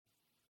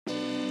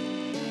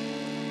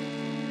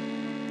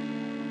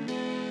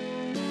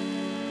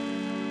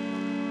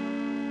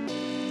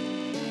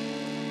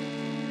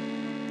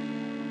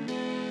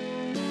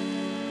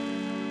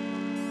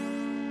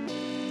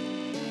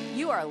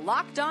are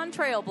Locked On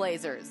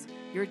Trailblazers,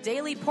 your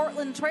daily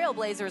Portland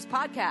Trailblazers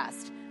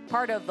podcast,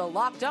 part of the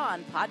Locked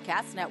On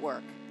Podcast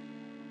Network.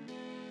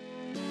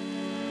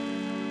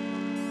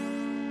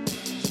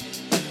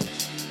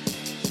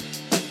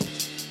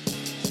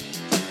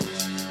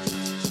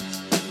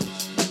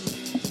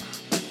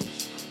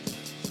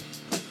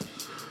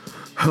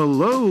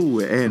 Hello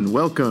and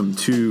welcome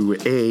to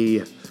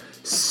a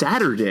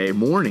Saturday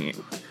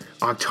morning,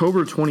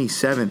 October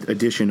 27th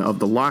edition of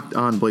the Locked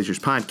On Blazers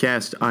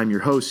podcast. I'm your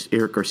host,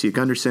 Eric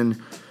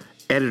Garcia-Gunderson,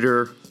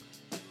 editor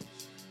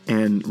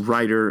and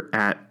writer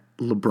at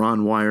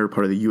LeBron Wire,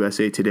 part of the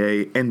USA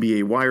Today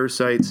NBA Wire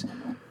sites.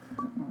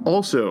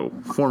 Also,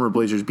 former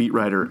Blazers beat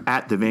writer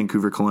at the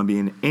Vancouver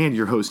Columbian, and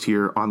your host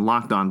here on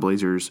Locked On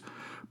Blazers,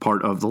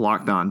 part of the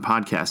Locked On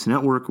Podcast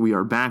Network. We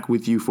are back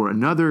with you for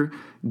another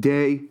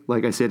day.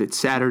 Like I said, it's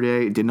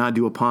Saturday. Did not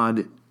do a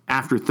pod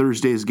after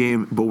Thursday's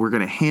game, but we're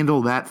going to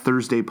handle that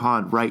Thursday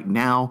pod right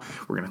now.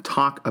 We're going to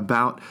talk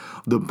about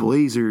the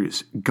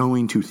Blazers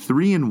going to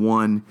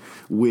 3-1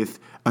 with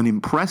an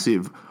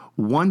impressive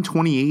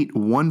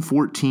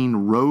 128-114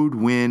 road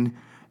win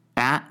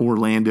at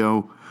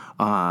Orlando.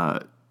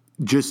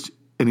 Just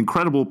an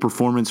incredible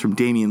performance from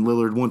Damian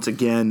Lillard. Once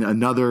again,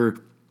 another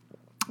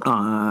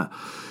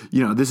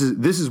this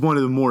is one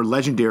of the more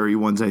legendary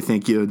ones, I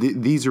think.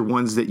 These are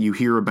ones that you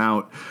hear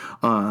about,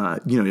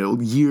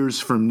 years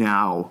from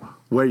now,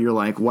 where you're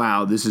like,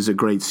 wow, this is a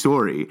great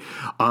story.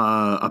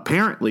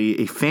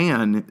 Apparently, a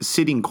fan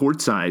sitting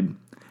courtside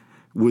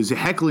was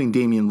heckling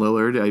Damian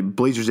Lillard.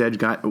 Blazers Edge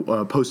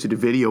posted a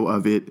video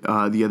of it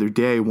the other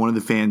day. One of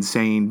the fans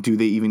saying, do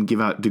they even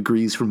give out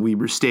degrees from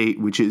Weber State,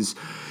 which is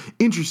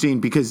interesting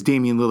because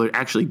Damian Lillard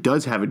actually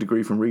does have a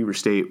degree from Weber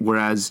State,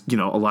 whereas, a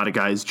lot of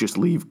guys just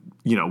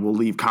will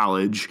leave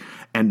college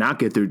and not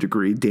get their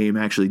degree. Dame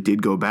actually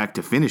did go back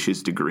to finish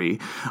his degree,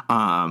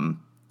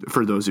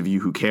 for those of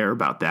you who care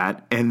about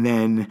that. And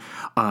then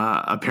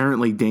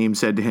apparently Dame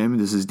said to him,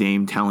 this is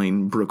Dame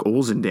telling Brooke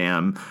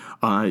Olzendam,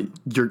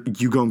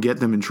 you gonna get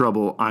them in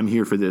trouble. I'm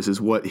here for this, is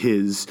what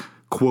his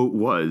quote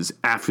was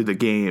after the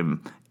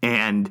game.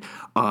 And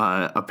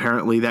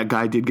apparently that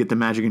guy did get the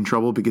Magic in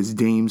trouble because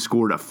Dame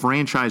scored a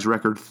franchise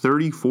record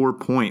 34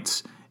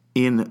 points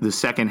in the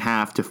second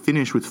half to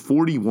finish with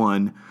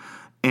 41.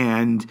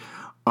 And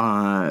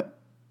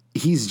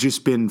he's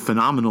just been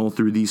phenomenal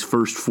through these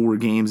first 4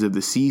 games of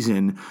the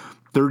season.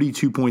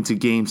 32 points a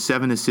game,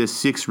 7 assists,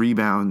 6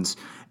 rebounds,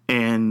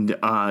 and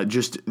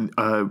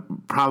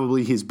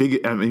probably his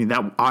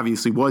that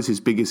obviously was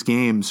his biggest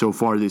game so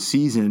far this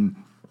season.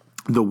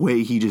 The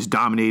way he just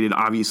dominated,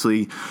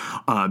 obviously,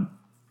 for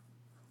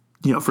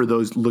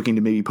those looking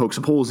to maybe poke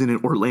some holes in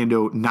it,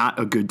 Orlando, not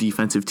a good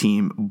defensive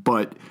team,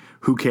 but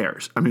who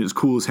cares? I mean, it's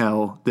cool as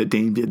hell that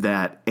Dame did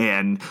that,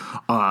 and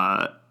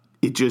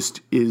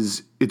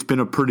it's been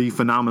a pretty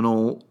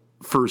phenomenal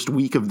first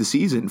week of the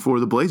season for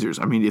the Blazers.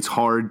 I mean, it's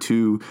hard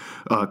to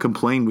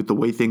complain with the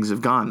way things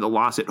have gone. The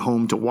loss at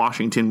home to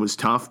Washington was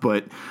tough,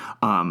 but,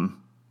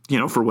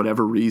 for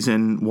whatever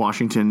reason,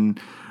 Washington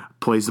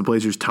plays the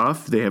Blazers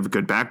tough. They have a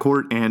good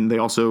backcourt, and they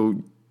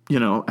also,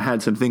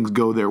 had some things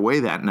go their way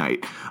that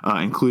night,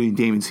 including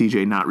Dame and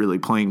CJ not really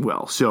playing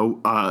well.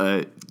 So,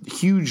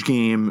 huge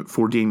game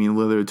for Damian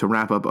Lillard to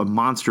wrap up a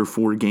monster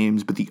 4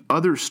 games. But the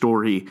other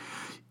story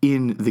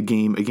in the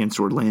game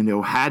against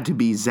Orlando had to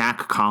be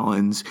Zach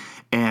Collins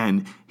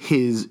and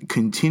his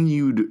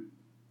continued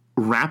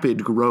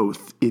rapid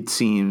growth. It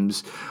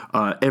seems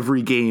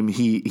every game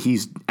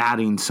he's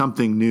adding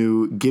something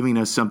new, giving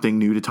us something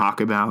new to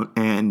talk about.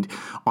 And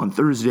on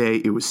Thursday,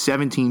 it was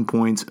 17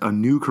 points, a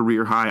new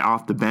career high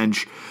off the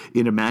bench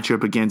in a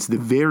matchup against the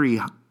very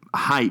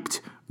hyped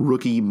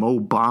rookie Mo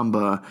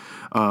Bamba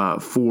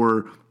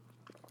for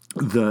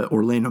the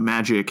Orlando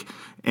Magic.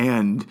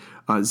 And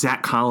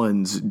Zach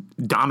Collins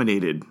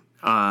dominated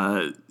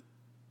Mo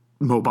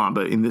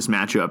Bamba in this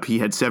matchup. He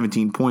had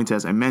 17 points,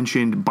 as I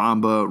mentioned.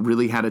 Bamba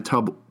really had a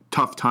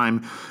tough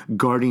time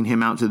guarding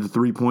him out to the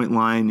three-point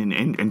line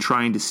and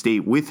trying to stay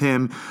with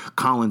him.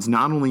 Collins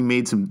not only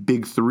made some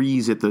big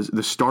threes at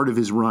the start of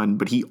his run,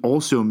 but he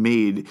also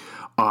made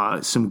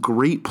some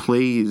great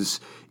plays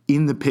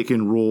in the pick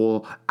and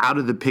roll, out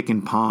of the pick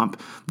and pop,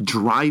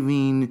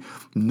 driving,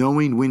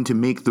 knowing when to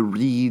make the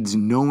reads,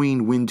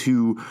 knowing when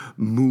to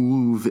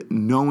move,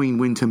 knowing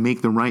when to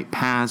make the right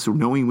pass, or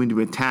knowing when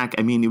to attack.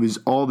 I mean, it was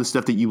all the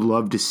stuff that you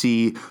love to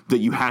see, that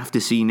you have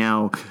to see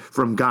now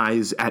from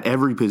guys at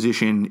every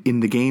position in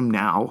the game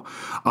now,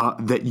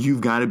 that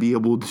you've got to be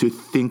able to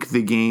think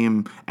the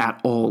game at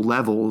all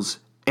levels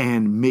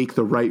and make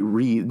the right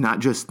read, not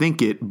just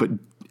think it, but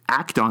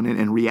act on it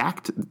and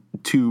react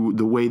to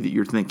the way that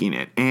you're thinking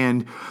it.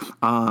 And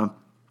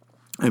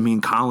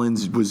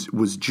Collins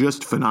was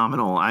just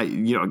phenomenal. I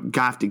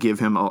got to give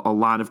him a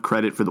lot of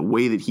credit for the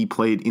way that he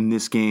played in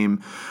this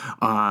game.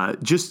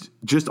 Just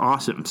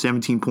awesome.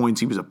 17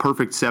 points. He was a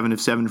perfect 7 of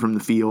 7 from the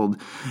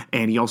field,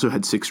 and he also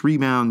had 6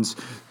 rebounds.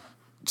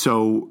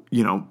 So,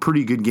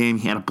 pretty good game.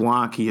 He had a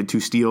block. He had 2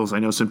 steals. I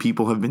know some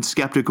people have been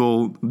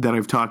skeptical that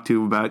I've talked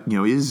to about,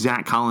 is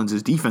Zach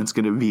Collins' defense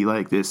going to be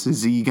like this?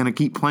 Is he going to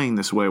keep playing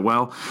this way?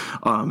 Well,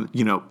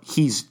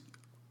 he's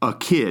a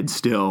kid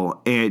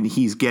still, and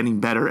he's getting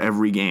better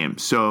every game.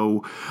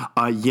 So,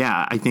 I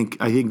think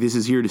this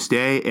is here to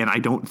stay, and I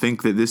don't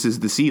think that this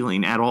is the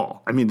ceiling at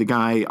all. I mean, the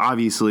guy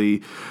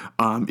obviously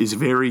is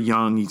very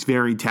young. He's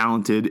very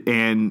talented,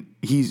 and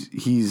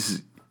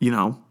he's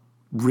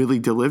really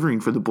delivering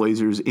for the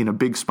Blazers in a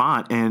big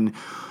spot and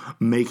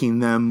making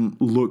them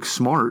look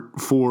smart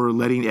for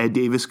letting Ed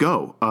Davis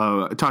go.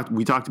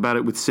 We talked about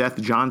it with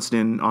Seth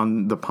Johnston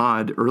on the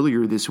pod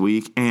earlier this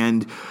week,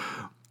 and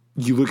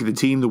you look at the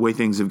team, the way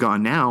things have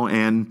gone now,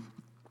 and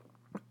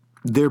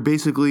they're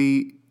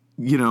basically,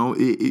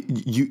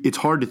 it's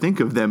hard to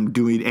think of them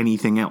doing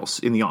anything else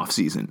in the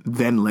offseason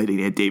than letting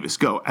Ed Davis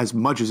go. As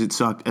much as it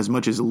sucked, as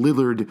much as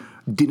Lillard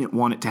didn't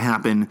want it to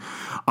happen,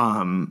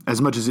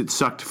 as much as it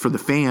sucked for the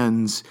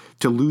fans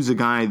to lose a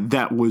guy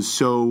that was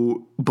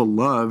so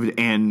beloved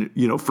and,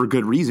 for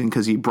good reason,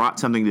 because he brought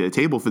something to the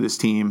table for this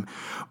team.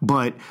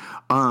 But,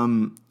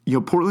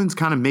 Portland's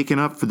kind of making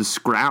up for the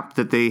scrap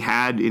that they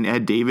had in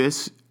Ed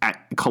Davis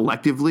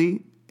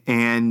collectively.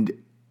 And,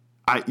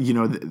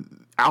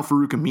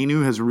 Al-Farouq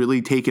Aminu has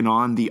really taken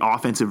on the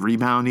offensive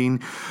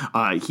rebounding.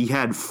 He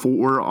had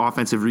 4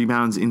 offensive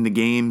rebounds in the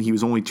game. He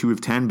was only 2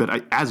 of 10,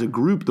 but as a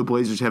group, the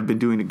Blazers have been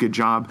doing a good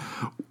job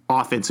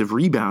offensive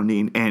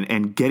rebounding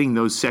and getting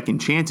those second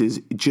chances,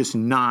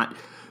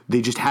 they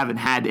just haven't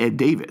had Ed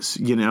Davis,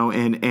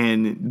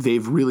 and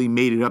they've really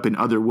made it up in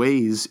other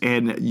ways.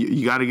 And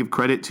you got to give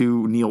credit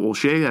to Neil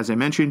Olshey, as I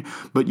mentioned,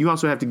 but you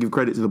also have to give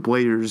credit to the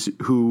Blazers,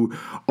 who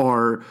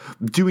are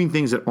doing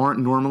things that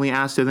aren't normally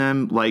asked of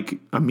them, like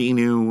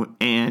Aminu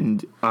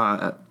and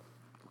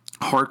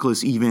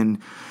Harkless even.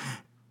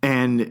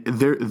 And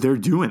they're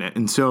doing it.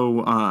 And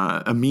so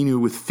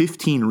Aminu with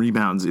 15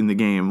 rebounds in the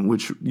game,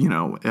 which,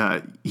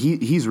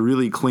 he's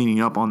really cleaning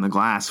up on the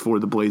glass for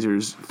the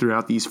Blazers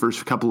throughout these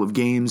first couple of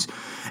games.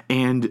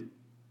 And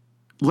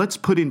let's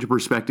put into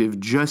perspective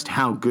just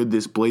how good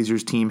this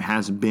Blazers team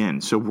has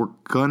been. So we're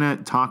going to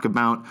talk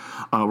about,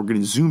 we're going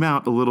to zoom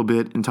out a little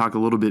bit and talk a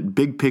little bit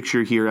big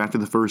picture here after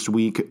the first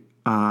week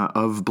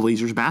of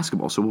Blazers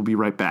basketball. So we'll be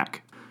right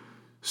back.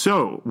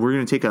 So we're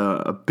going to take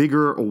a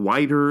bigger,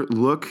 wider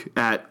look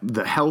at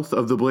the health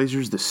of the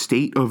Blazers, the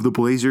state of the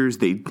Blazers.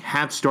 They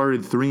have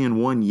started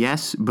 3-1,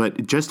 yes,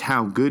 but just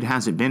how good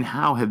has it been?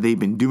 How have they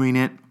been doing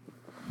it?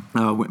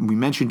 We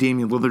mentioned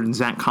Damian Lillard and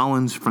Zach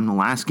Collins from the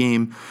last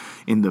game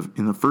in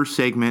the first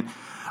segment.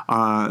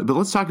 But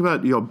let's talk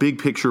about big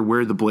picture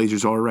where the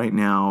Blazers are right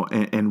now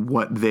and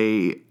what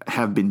they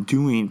have been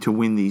doing to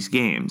win these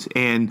games.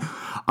 And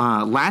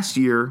last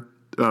year,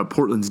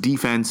 Portland's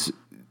defense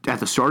at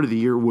the start of the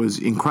year was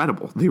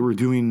incredible. They were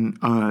doing,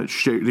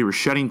 they were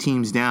shutting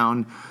teams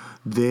down.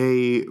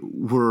 They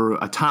were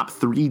a top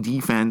 3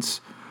 defense.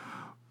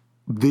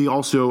 They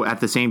also, at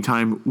the same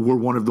time, were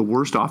one of the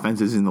worst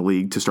offenses in the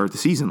league to start the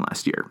season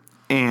last year.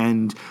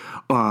 And,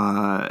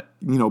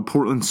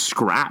 Portland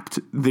scrapped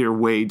their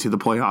way to the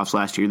playoffs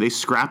last year. They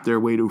scrapped their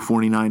way to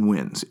 49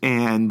 wins.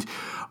 And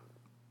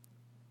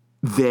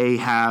they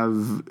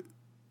have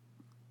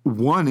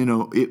won,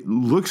 it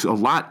looks a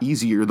lot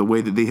easier the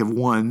way that they have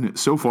won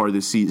so far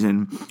this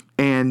season,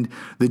 and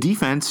the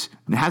defense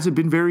hasn't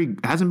been great.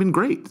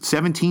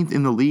 17th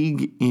in the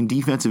league in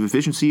defensive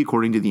efficiency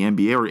according to the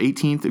NBA, or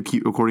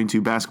 18th according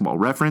to Basketball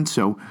Reference.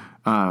 So,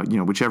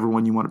 whichever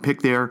one you want to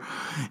pick there,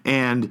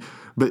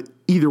 but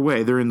either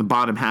way, they're in the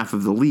bottom half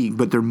of the league.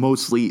 But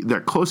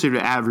they're closer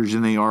to average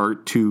than they are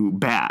to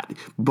bad.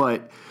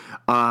 But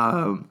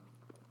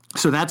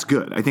so that's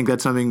good. I think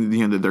that's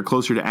something that they're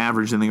closer to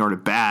average than they are to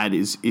bad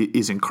is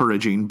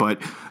encouraging.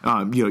 But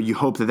you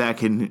hope that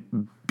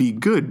can be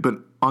good. But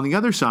on the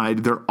other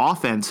side, their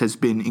offense has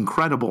been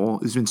incredible.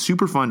 It's been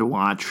super fun to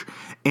watch,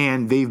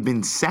 and they've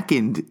been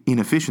second in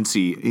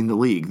efficiency in the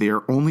league. They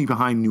are only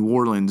behind New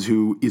Orleans,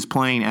 who is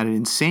playing at an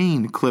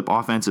insane clip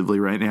offensively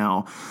right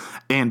now.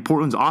 And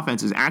Portland's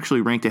offense is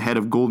actually ranked ahead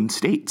of Golden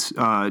State's,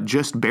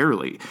 just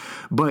barely.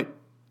 But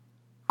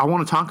I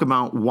want to talk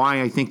about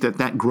why I think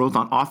that growth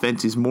on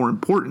offense is more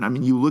important. I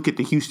mean, you look at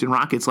the Houston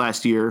Rockets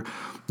last year,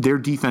 their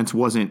defense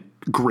wasn't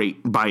great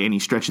by any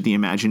stretch of the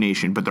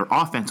imagination, but their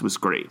offense was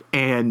great.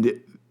 And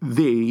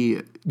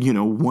they,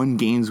 won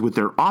games with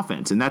their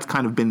offense. And that's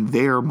kind of been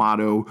their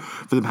motto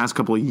for the past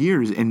couple of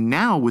years. And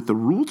now with the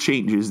rule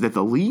changes that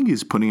the league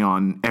is putting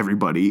on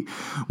everybody,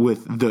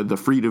 with the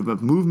freedom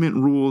of movement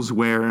rules,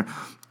 where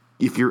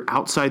if you're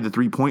outside the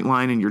 3-point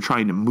line and you're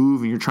trying to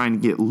move and you're trying to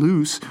get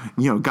loose,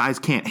 guys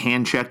can't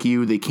hand check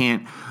you. They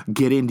can't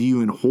get into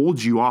you and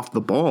hold you off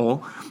the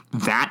ball.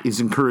 That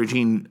is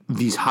encouraging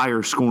these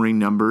higher scoring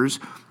numbers.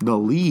 The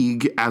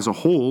league as a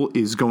whole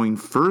is going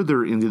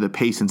further into the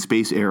pace and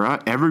space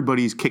era.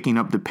 Everybody's kicking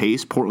up the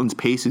pace. Portland's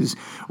pace is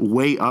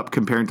way up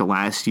compared to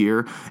last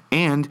year.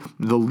 And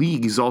the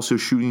league is also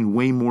shooting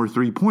way more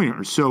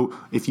 3-pointers. So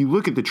if you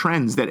look at the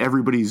trends that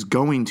everybody's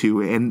going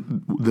to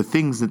and the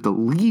things that the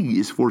league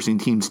is forcing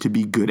teams to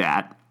be good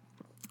at,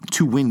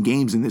 to win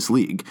games in this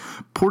league.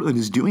 Portland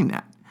is doing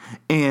that.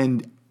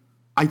 And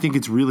I think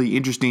it's really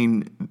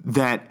interesting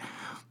that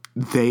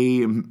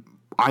they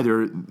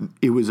either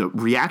it was a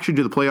reaction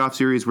to the playoff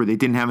series where they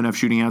didn't have enough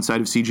shooting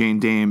outside of CJ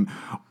and Dame.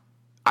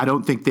 I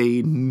don't think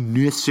they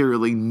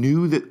necessarily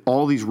knew that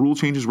all these rule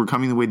changes were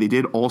coming the way they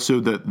did. Also,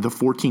 the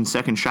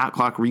 14-second shot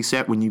clock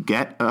reset when you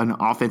get an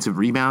offensive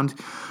rebound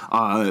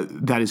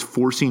that is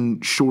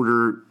forcing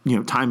shorter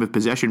time of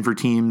possession for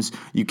teams.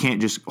 You can't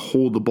just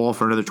hold the ball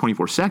for another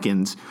 24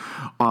 seconds.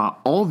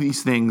 All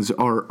these things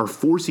are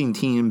forcing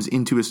teams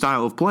into a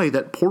style of play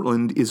that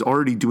Portland is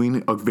already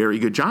doing a very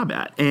good job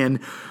at. And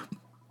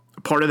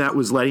part of that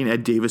was letting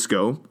Ed Davis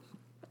go.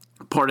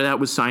 Part of that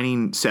was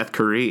signing Seth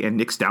Curry and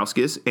Nick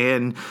Stauskas,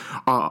 and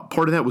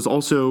part of that was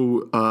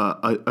also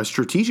a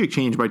strategic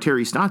change by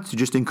Terry Stotts to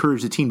just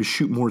encourage the team to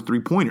shoot more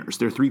three-pointers.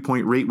 Their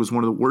three-point rate was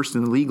one of the worst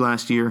in the league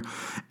last year,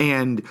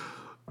 and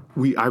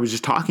I was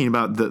just talking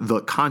about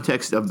the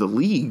context of the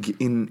league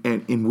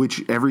in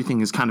which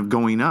everything is kind of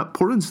going up.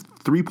 Portland's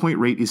three-point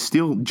rate is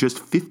still just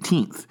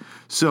 15th.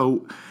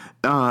 So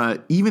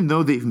even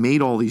though they've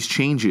made all these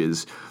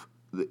changes,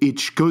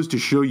 it goes to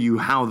show you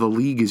how the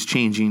league is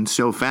changing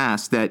so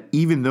fast that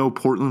even though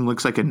Portland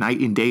looks like a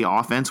night and day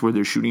offense where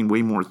they're shooting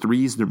way more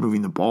threes, they're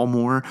moving the ball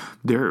more,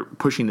 they're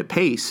pushing the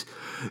pace,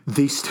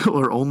 they still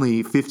are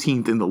only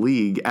 15th in the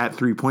league at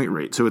 3-point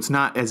rate. So it's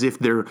not as if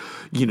they're,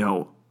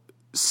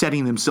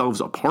 setting themselves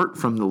apart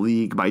from the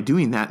league by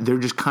doing that. They're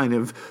just kind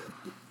of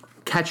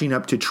catching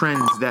up to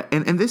trends that,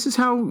 and this is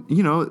how,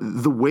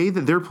 the way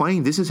that they're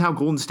playing, this is how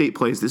Golden State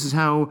plays. This is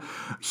how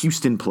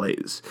Houston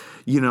plays.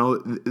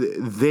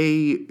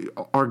 They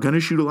are going to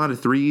shoot a lot of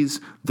threes.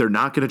 They're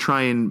not going to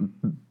try and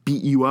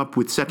beat you up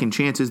with second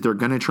chances. They're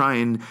going to try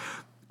and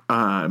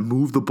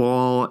move the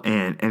ball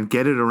and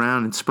get it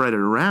around and spread it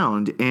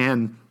around.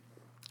 And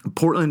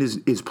Portland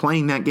is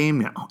playing that game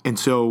now. And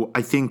so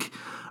I think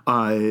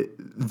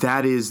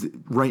that is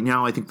right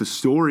now, I think the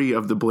story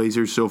of the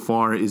Blazers so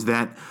far is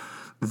that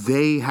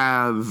they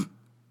have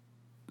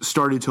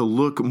started to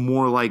look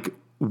more like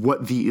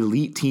what the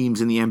elite teams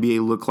in the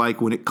NBA look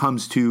like when it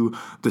comes to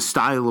the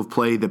style of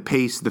play, the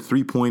pace, the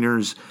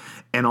three-pointers,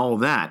 and all of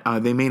that.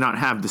 They may not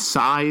have the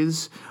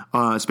size,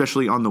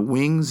 especially on the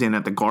wings and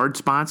at the guard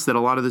spots that a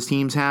lot of the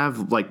teams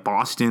have, like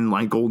Boston,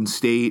 like Golden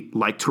State,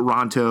 like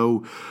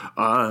Toronto,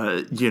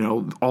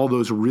 all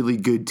those really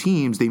good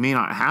teams. They may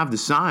not have the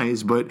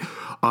size, but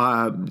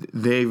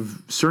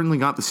they've certainly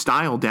got the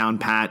style down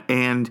pat.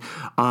 And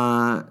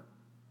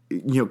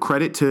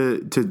credit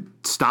to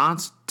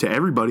Stotts, to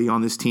everybody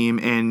on this team.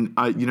 And,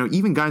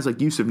 even guys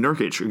like Yusuf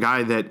Nurkic, a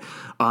guy that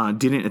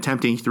didn't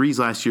attempt any threes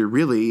last year,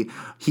 really,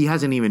 he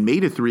hasn't even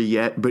made a three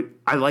yet, but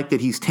I like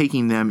that he's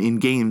taking them in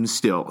games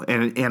still.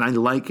 And I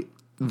like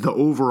the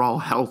overall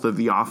health of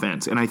the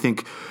offense. And I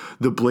think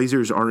the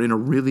Blazers are in a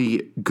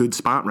really good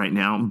spot right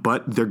now,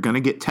 but they're going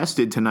to get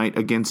tested tonight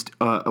against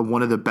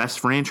one of the best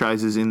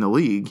franchises in the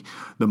league,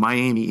 the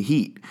Miami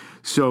Heat.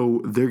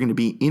 So they're going to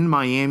be in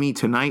Miami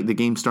tonight. The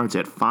game starts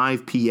at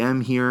 5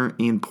 p.m. here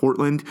in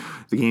Portland.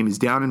 The game is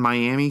down in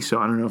Miami, so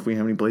I don't know if we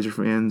have any Blazer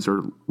fans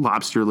or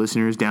Lobster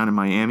listeners down in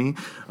Miami,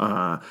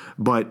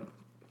 but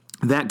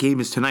that game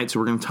is tonight. So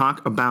we're going to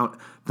talk about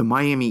the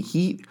Miami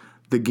Heat,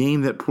 the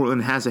game that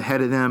Portland has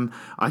ahead of them.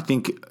 I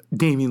think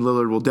Damian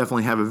Lillard will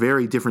definitely have a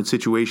very different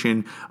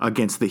situation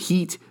against the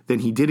Heat than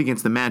he did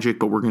against the Magic,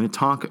 but we're going to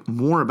talk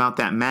more about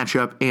that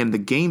matchup and the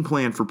game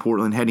plan for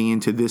Portland heading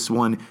into this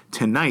one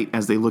tonight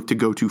as they look to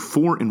go to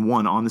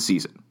 4-1 on the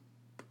season.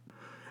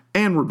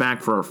 And we're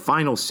back for our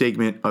final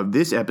segment of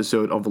this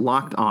episode of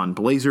Locked On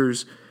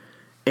Blazers,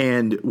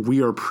 and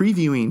we are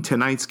previewing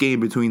tonight's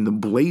game between the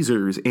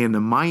Blazers and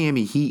the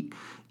Miami Heat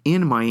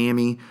in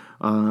Miami.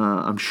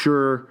 I'm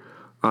sure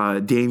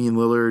Damian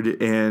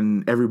Lillard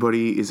and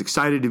everybody is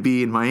excited to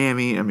be in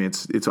Miami. I mean,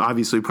 it's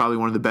obviously probably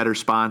one of the better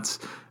spots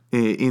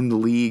in the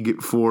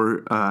league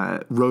for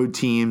road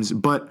teams,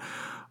 but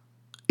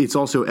it's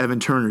also Evan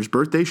Turner's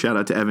birthday. Shout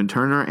out to Evan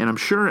Turner. And I'm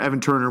sure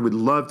Evan Turner would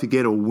love to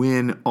get a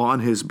win on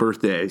his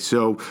birthday.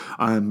 So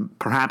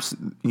perhaps,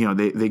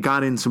 they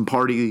got in some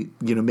party,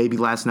 maybe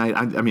last night.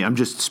 I mean, I'm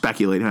just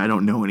speculating. I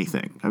don't know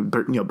anything.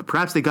 But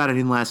perhaps they got it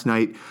in last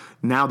night.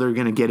 Now they're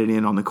going to get it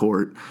in on the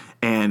court.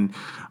 And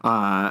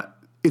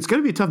it's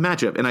going to be a tough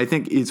matchup, and I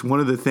think it's one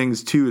of the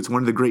things, too, it's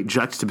one of the great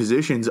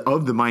juxtapositions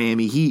of the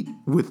Miami Heat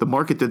with the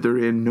market that they're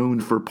in, known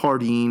for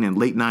partying and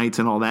late nights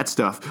and all that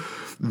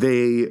stuff.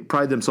 They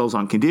pride themselves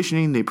on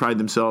conditioning. They pride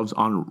themselves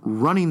on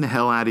running the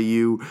hell out of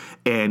you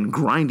and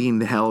grinding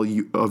the hell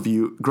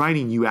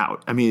grinding you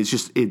out. I mean,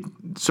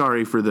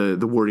 sorry for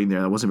the wording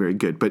there. That wasn't very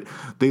good, but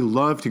they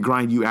love to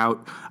grind you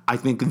out. I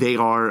think they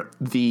are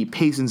the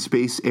pace and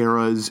space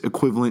era's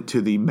equivalent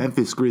to the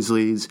Memphis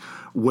Grizzlies,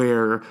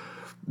 where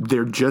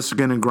they're just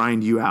going to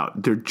grind you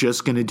out. They're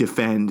just going to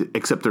defend,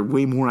 except they're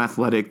way more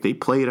athletic. They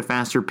play at a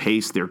faster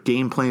pace. Their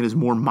game plan is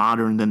more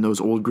modern than those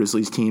old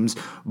Grizzlies teams,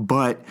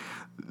 but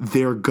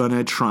they're going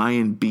to try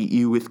and beat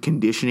you with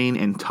conditioning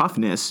and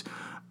toughness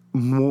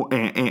more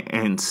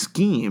and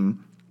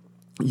scheme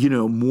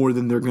more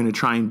than they're going to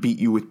try and beat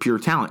you with pure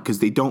talent, because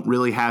they don't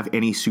really have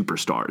any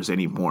superstars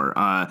anymore.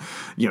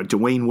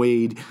 Dwayne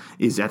Wade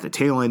is at the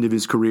tail end of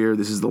his career.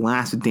 This is the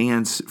last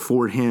dance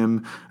for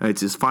him.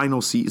 It's his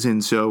final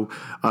season. So,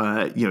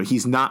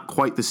 he's not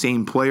quite the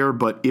same player,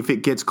 but if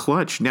it gets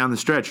clutch down the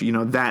stretch,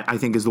 that I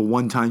think is the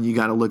one time you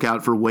got to look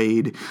out for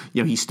Wade.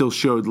 He still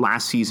showed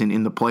last season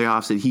in the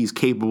playoffs that he's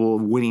capable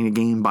of winning a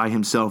game by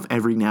himself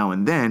every now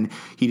and then.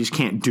 He just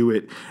can't do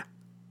it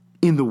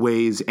in the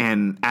ways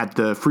and at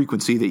the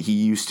frequency that he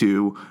used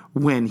to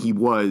when he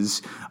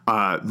was,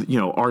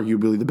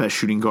 arguably the best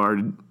shooting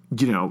guard.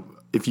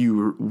 If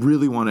you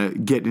really want to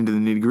get into the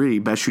nitty-gritty,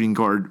 best shooting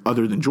guard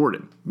other than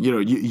Jordan.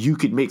 You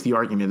could make the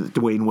argument that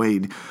Dwayne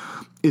Wade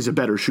is a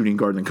better shooting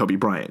guard than Kobe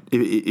Bryant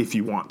if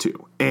you want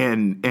to.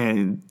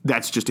 And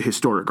that's just a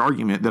historic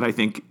argument that I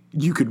think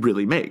you could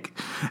really make.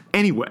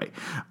 Anyway,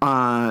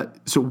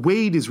 so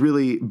Wade is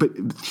really, but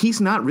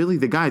he's not really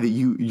the guy that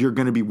you're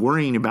going to be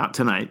worrying about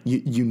tonight.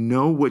 You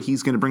know what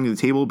he's going to bring to the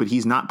table, but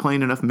he's not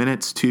playing enough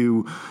minutes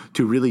to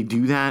really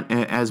do that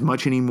as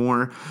much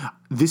anymore.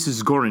 This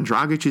is Goran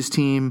Dragic's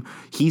team.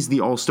 He's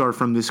the all-star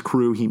from this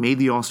crew. He made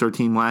the all-star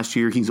team last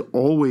year. He's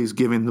always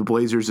given the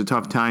Blazers a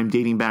tough time,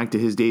 dating back to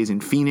his days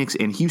in Phoenix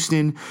and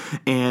Houston.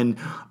 And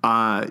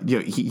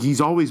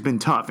he's always been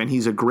tough, and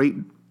he's a great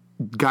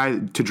guy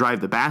to drive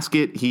the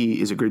basket.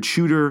 He is a good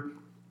shooter,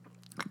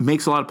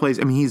 makes a lot of plays.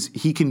 I mean,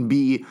 he can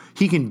beat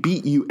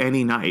you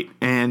any night.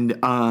 And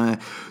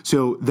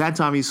so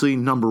that's obviously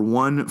number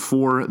one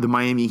for the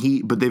Miami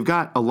Heat, but they've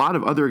got a lot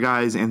of other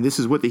guys, and this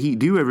is what the Heat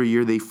do every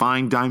year. They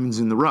find diamonds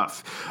in the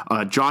rough.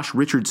 Josh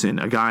Richardson,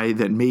 a guy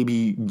that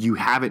maybe you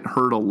haven't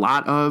heard a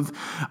lot of.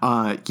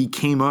 He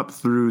came up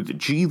through the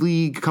G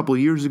League a couple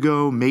of years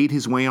ago, made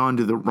his way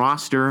onto the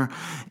roster,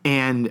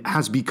 and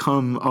has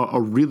become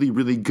a really,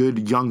 really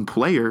good young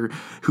player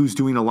who's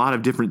doing a lot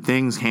of different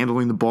things,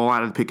 handling the ball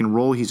out of the pick and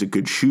roll. He's a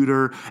good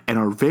shooter and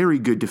a very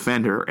good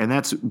defender. And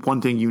that's one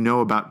thing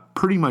about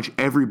pretty much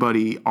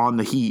everybody on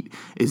the Heat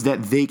is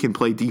that they can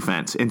play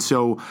defense. And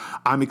so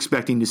I'm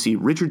expecting to see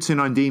Richardson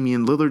on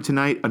Damian Lillard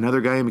tonight.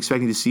 Another guy I'm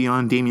expecting to see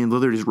on Damian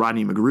Lillard is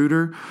Rodney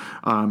McGruder.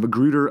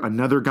 McGruder,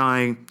 another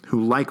guy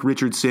who, like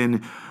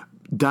Richardson,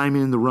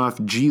 diamond in the rough,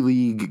 G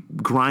League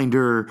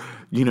grinder.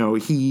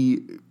 He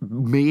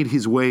made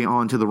his way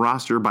onto the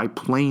roster by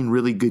playing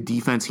really good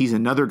defense. He's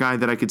another guy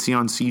that I could see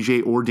on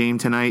CJ or Dame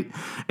tonight.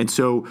 And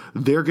so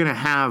they're going to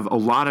have a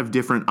lot of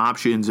different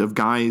options of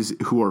guys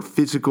who are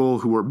physical,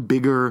 who are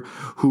bigger,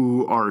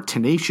 who are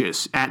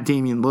tenacious at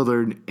Damian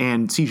Lillard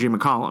and CJ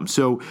McCollum.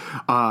 So,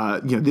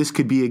 this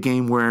could be a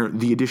game where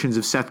the additions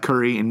of Seth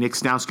Curry and Nick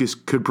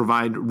Stauskas could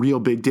provide real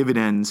big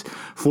dividends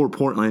for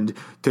Portland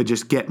to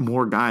just get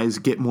more guys,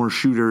 get more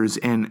shooters,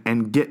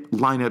 and get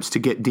lineups to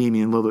get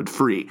Damian Lillard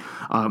free.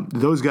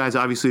 Those guys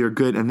obviously are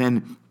good. And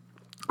then,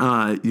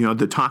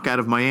 the talk out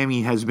of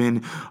Miami has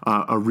been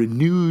a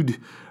renewed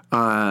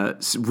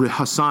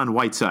Hassan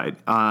Whiteside.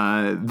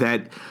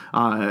 The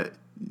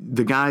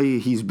guy,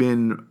 he's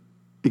been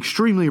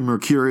extremely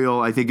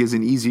mercurial, I think is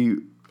an easy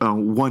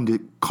one to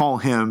call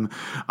him.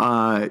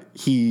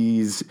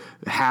 He's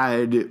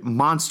had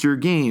monster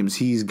games.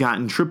 He's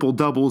gotten triple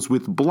doubles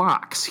with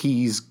blocks.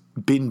 He's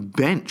been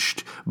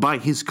benched by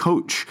his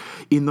coach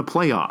in the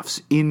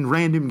playoffs, in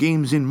random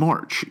games in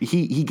March.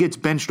 He gets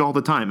benched all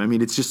the time. I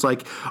mean, it's just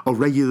like a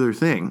regular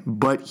thing.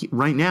 But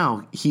right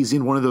now, he's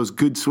in one of those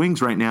good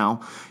swings right now.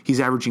 He's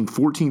averaging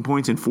 14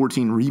 points and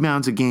 14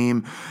 rebounds a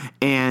game.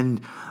 And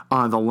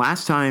the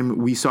last time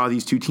we saw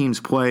these two teams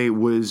play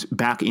was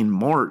back in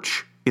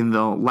March in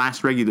the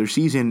last regular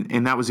season,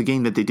 and that was a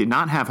game that they did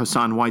not have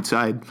Hassan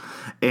Whiteside,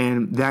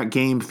 and that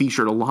game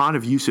featured a lot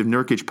of Jusuf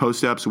Nurkic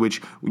post-ups,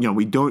 which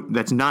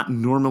that's not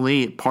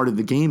normally part of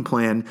the game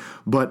plan,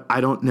 but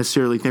I don't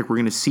necessarily think we're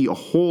going to see a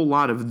whole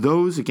lot of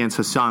those against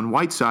Hassan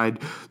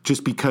Whiteside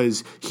just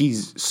because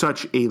he's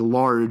such a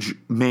large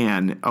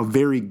man, a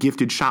very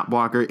gifted shot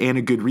blocker, and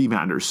a good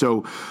rebounder.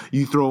 So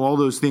you throw all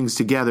those things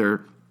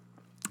together,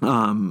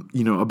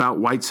 about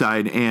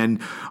Whiteside,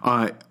 and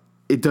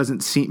it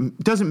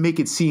doesn't make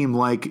it seem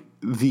like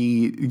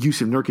the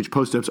Jusuf Nurkic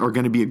post-ups are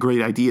going to be a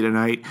great idea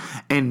tonight.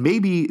 And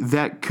maybe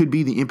that could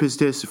be the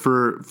impetus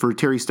for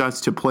Terry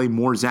Stotts to play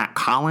more Zach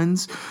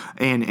Collins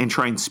and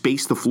try and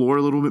space the floor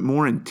a little bit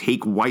more and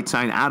take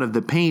Whiteside out of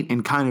the paint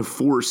and kind of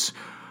force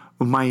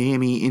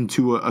Miami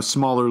into a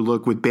smaller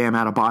look with Bam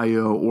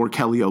Adebayo or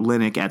Kelly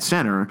Olynyk at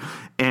center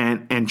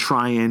and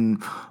try and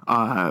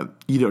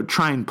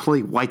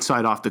play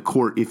Whiteside off the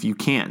court if you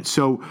can.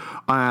 So,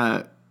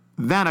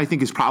 that, I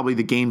think, is probably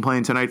the game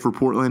plan tonight for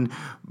Portland.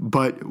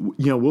 But,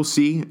 we'll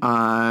see.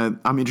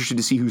 I'm interested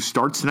to see who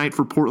starts tonight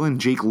for Portland.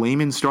 Jake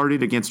Layman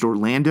started against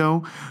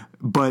Orlando.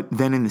 But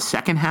then in the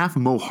second half,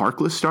 Mo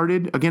Harkless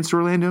started against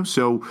Orlando.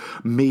 So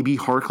maybe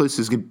Harkless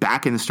is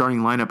back in the starting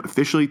lineup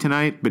officially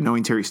tonight. But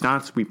knowing Terry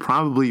Stotts, we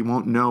probably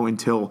won't know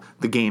until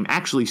the game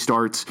actually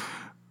starts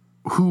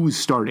who's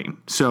starting.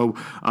 So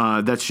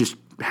that's just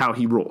how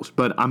he rolls.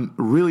 But I'm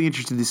really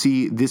interested to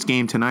see this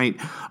game tonight.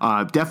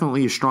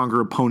 Definitely a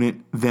stronger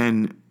opponent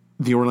than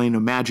the Orlando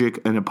Magic,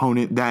 an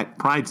opponent that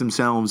prides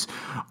themselves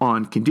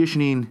on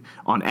conditioning,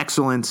 on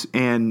excellence,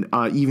 and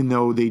even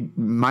though they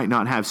might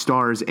not have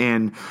stars,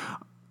 and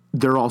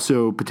they're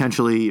also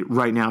potentially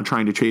right now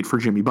trying to trade for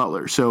Jimmy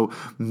Butler. So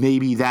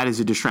maybe that is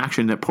a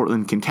distraction that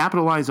Portland can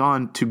capitalize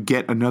on to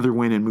get another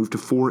win and move to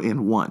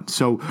 4-1.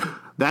 So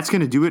that's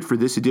going to do it for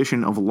this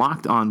edition of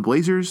Locked On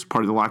Blazers,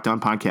 part of the Locked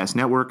On Podcast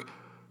Network.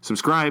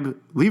 Subscribe,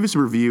 leave us a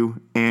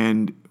review,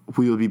 and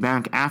we will be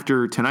back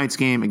after tonight's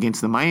game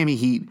against the Miami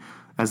Heat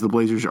as the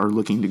Blazers are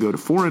looking to go to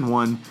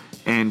 4-1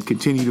 and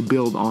continue to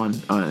build on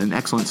an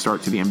excellent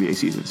start to the NBA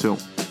season. So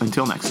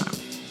until next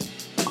time.